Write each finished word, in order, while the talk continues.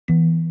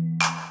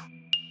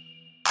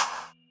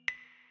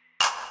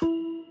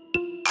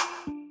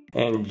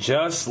And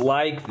just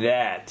like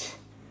that,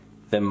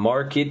 the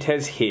market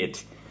has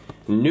hit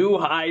new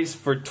highs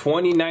for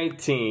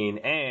 2019,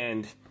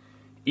 and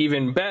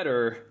even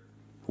better,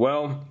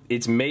 well,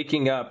 it's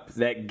making up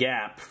that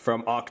gap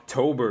from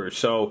October.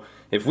 So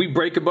if we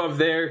break above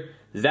there,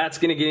 that's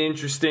going to get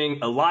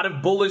interesting. A lot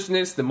of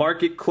bullishness. The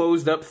market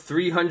closed up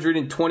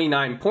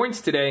 329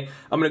 points today.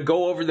 I'm going to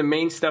go over the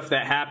main stuff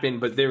that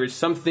happened, but there is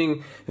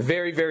something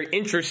very, very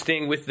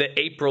interesting with the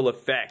April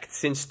effect.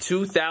 Since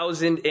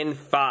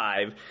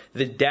 2005,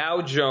 the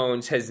Dow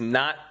Jones has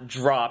not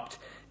dropped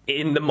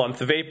in the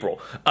month of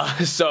April.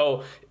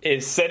 So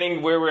is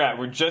setting where we're at.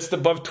 We're just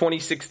above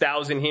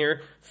 26,000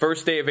 here.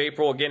 First day of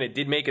April. Again, it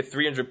did make a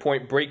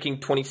 300-point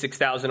breaking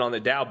 26,000 on the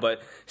Dow,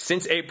 but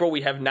since April,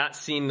 we have not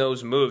seen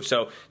those moves.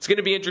 So it's going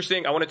to be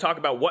interesting. I want to talk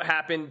about what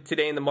happened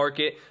today in the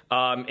market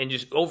and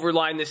just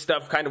overline this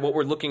stuff, kind of what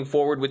we're looking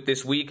forward with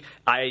this week.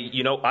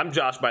 I'm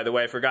Josh, by the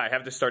way. I forgot. I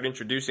have to start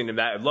introducing them.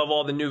 I love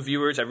all the new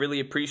viewers. I really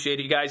appreciate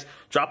it, you guys.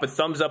 Drop a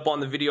thumbs up on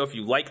the video if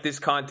you like this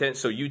content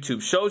so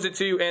YouTube shows it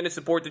to you, and to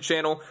support the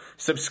channel,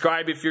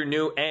 subscribe if you're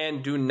new,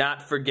 and do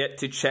not forget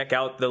to check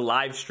out the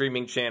live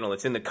streaming channel.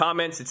 It's in the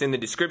comments, it's in the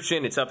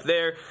description, it's up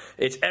there,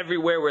 it's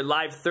everywhere. We're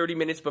live 30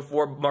 minutes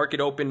before market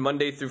open,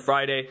 Monday through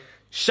Friday.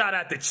 Shout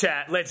out the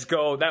chat. Let's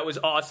go. That was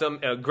awesome.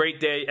 A great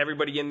day.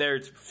 Everybody in there.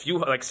 It's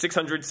like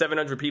 600,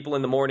 700 people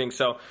in the morning.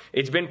 So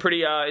it's been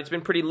pretty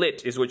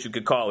lit is what you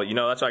could call it. You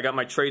know, that's why I got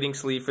my trading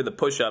sleeve for the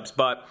push-ups.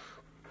 But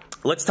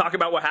let's talk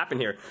about what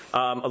happened here.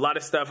 A lot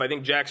of stuff. I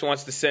think Jax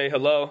wants to say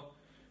hello.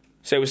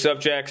 Say what's up,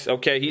 Jax.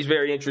 Okay, he's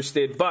very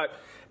interested. But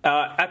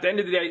at the end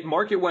of the day,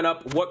 market went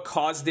up. What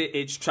caused it?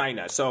 It's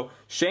China. So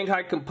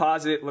Shanghai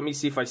Composite, let me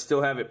see if I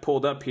still have it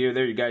pulled up here.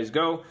 There you guys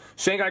go.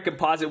 Shanghai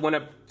Composite went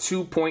up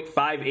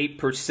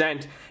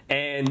 2.58%.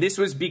 And this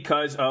was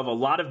because of a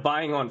lot of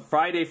buying on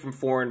Friday from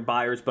foreign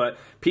buyers. But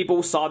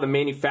people saw the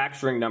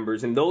manufacturing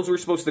numbers, and those were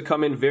supposed to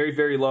come in very,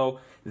 very low.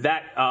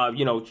 That,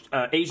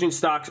 Asian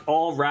stocks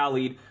all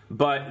rallied,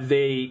 but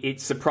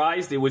it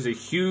surprised. It was a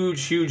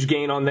huge, huge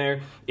gain on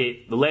there.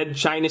 It led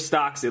China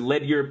stocks. It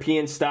led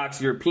European stocks.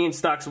 European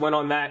stocks went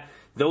on that.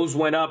 Those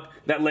went up.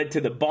 That led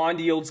to the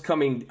bond yields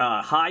coming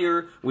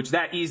higher, which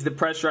that eased the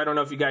pressure. I don't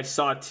know if you guys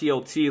saw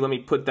TLT. Let me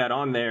put that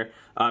on there.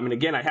 And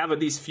again, I have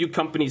these few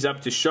companies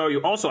up to show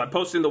you. Also, I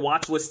posted in the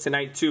watch list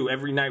tonight too.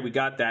 Every night we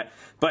got that.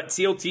 But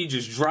TLT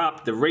just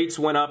dropped. The rates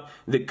went up.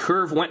 The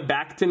curve went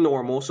back to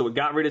normal, so it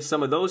got rid of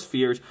some of those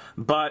fears.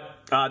 But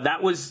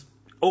that was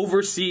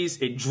overseas.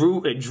 It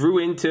drew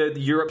into the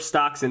Europe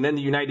stocks and then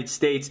the United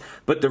States.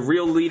 But the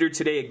real leader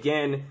today,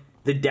 again,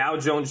 the Dow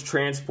Jones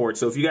Transport.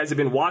 So if you guys have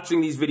been watching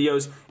these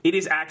videos, it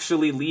is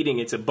actually leading.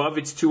 It's above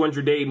its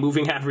 200-day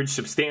moving average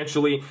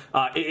substantially.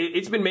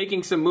 It's been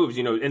making some moves,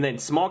 and then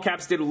small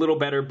caps did a little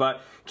better,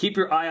 but keep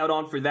your eye out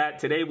on for that.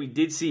 Today we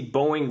did see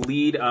Boeing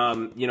lead.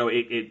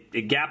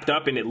 It gapped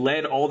up and it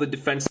led all the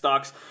defense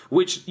stocks,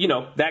 which,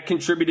 that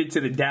contributed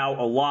to the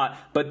Dow a lot.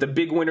 But the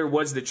big winner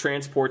was the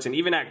transports. And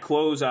even at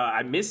close,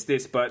 I missed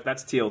this, but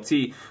that's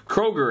TLT.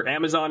 Kroger,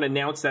 Amazon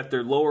announced that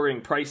they're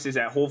lowering prices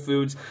at Whole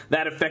Foods.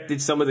 That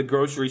affected some of the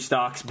grocery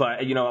stocks,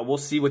 but we'll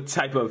see what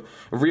type of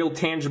real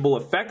tangible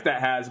effect that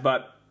has.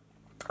 But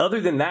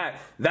other than that,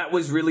 that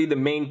was really the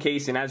main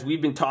case. And as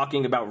we've been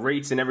talking about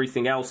rates and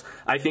everything else,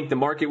 I think the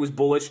market was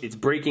bullish. It's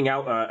breaking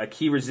out a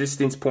key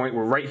resistance point.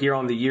 We're right here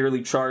on the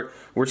yearly chart.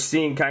 We're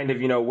seeing kind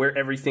of, where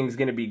everything's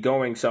going to be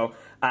going. So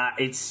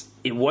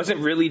it wasn't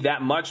really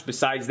that much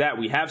besides that.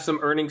 We have some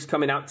earnings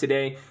coming out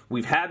today.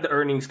 We've had the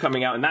earnings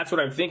coming out, and that's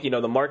what I'm thinking.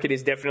 The market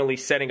is definitely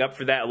setting up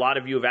for that. A lot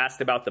of you have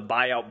asked about the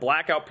buyout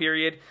blackout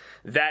period.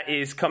 That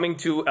is coming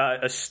to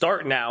a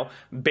start now,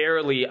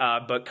 barely,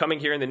 but coming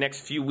here in the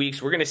next few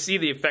weeks. We're going to see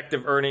the effect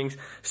of earnings,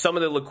 some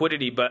of the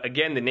liquidity, but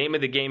again, the name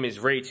of the game is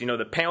rates.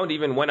 The pound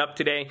even went up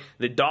today.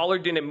 The dollar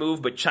didn't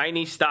move, but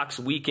Chinese stocks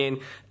weakened.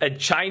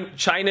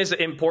 China's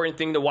an important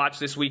thing to watch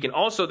this week, and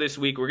also this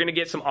week, we're going to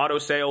get some auto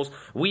sales.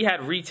 We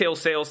had retail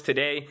sales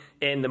today,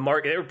 and the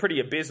market, they were pretty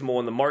abysmal,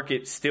 and the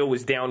market still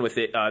was down with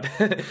it.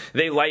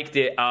 They liked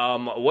it.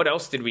 What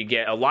else did we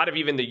get? A lot of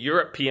even the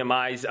Europe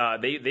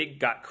PMIs, they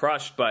got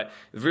crushed, but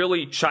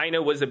really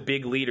China was a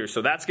big leader.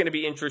 So that's going to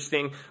be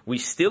interesting. We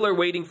still are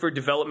waiting for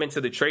developments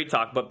of the trade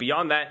talk, but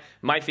beyond that,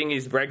 my thing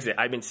is Brexit.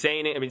 I've been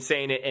saying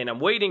it, and I'm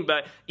waiting,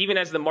 but even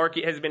as the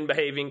market has been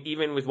behaving,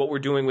 even with what we're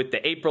doing with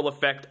the April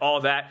effect,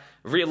 all that,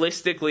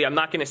 realistically, I'm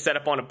not going to set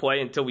up on a play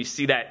until we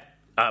see that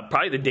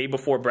probably the day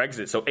before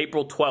Brexit. So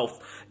April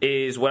 12th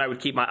is what I would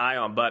keep my eye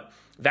on. But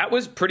that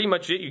was pretty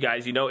much it, you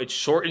guys. It's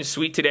short and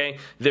sweet today.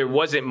 There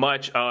wasn't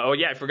much. Oh,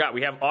 yeah, I forgot.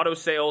 We have auto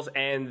sales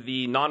and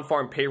the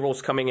non-farm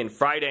payrolls coming in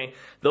Friday.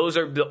 Those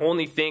are the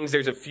only things.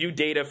 There's a few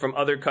data from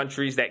other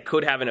countries that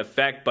could have an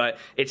effect, but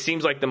it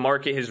seems like the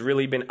market has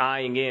really been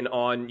eyeing in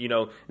on,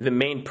 the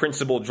main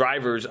principal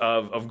drivers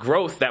of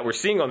growth that we're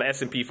seeing on the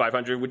S&P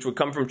 500, which would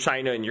come from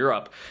China and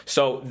Europe.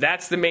 So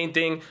that's the main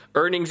thing.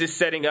 Earnings is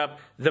setting up.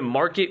 The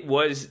market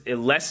was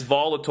less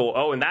volatile.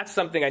 Oh, and that's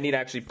something I need to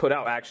actually put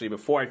out,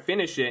 before I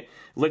finish it.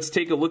 Let's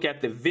take a look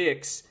at the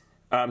VIX.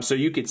 So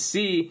you could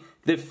see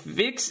the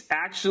VIX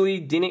actually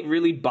didn't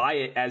really buy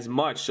it as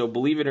much. So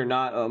believe it or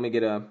not, let me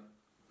get a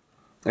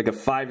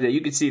 5-day.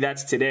 You can see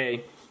that's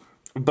today.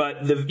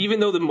 But even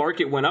though the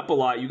market went up a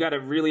lot, you got to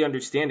really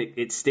understand it.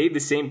 It stayed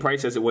the same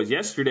price as it was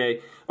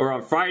yesterday or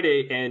on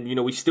Friday. And,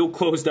 we still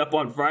closed up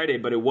on Friday,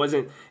 but it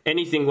wasn't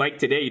anything like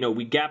today.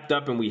 We gapped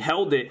up and we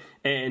held it.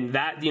 And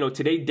that,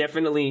 today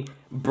definitely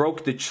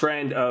broke the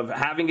trend of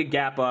having a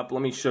gap up.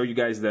 Let me show you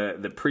guys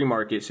the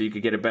pre-market so you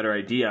could get a better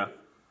idea.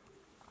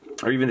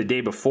 Or even the day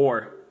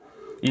before.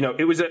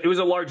 It was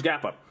a large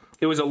gap up.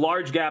 It was a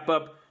large gap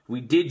up. We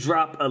did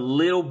drop a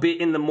little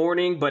bit in the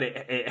morning, but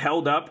it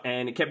held up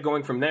and it kept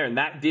going from there. And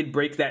that did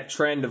break that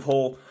trend of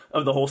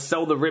the whole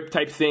sell the rip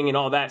type thing and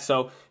all that.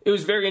 So it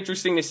was very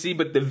interesting to see,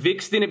 but the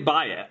VIX didn't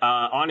buy it.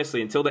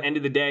 Honestly, until the end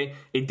of the day,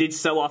 it did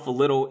sell off a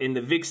little. In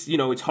the VIX,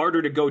 it's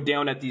harder to go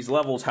down at these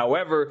levels.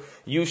 However,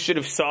 you should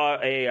have saw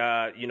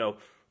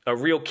a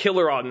real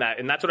killer on that,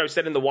 and that's what I've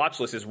said in the watch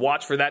list, is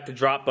watch for that to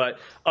drop. But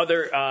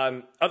other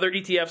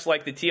ETFs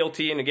like the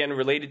TLT, and again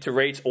related to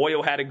rates,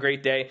 oil had a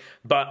great day.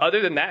 But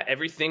other than that,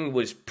 everything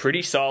was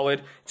pretty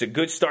solid. It's a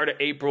good start of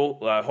April.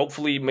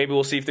 Hopefully, maybe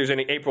we'll see if there's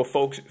any April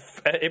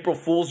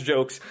Fool's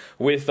jokes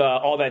with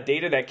all that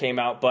data that came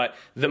out. But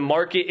the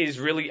market is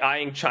really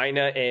eyeing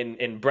China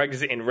and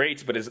Brexit and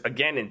rates. But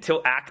again,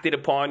 until acted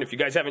upon, if you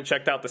guys haven't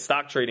checked out the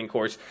stock trading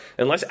course,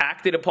 unless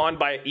acted upon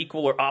by an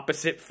equal or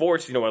opposite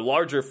force, a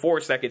larger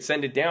force that could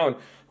send it down,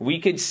 we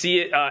could see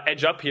it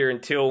edge up here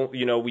until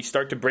we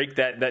start to break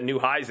that new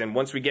highs. And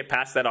once we get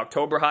past that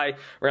October high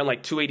around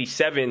like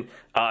 287,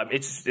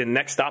 it's the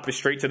next stop is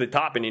straight to the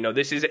top. And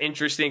this is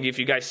interesting. If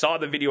you guys saw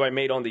the video I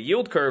made on the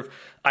yield curve,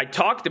 I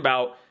talked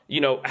about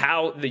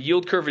how the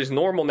yield curve is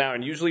normal now,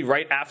 and usually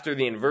right after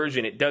the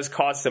inversion, it does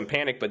cause some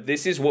panic, but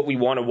this is what we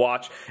want to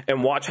watch,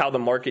 and watch how the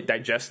market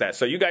digests that.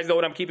 So you guys know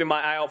what I'm keeping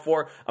my eye out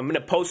for. I'm going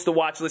to post the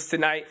watch list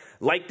tonight.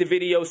 Like the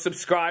video,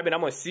 subscribe, and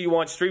I'm going to see you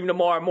on stream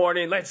tomorrow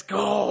morning. Let's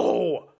go!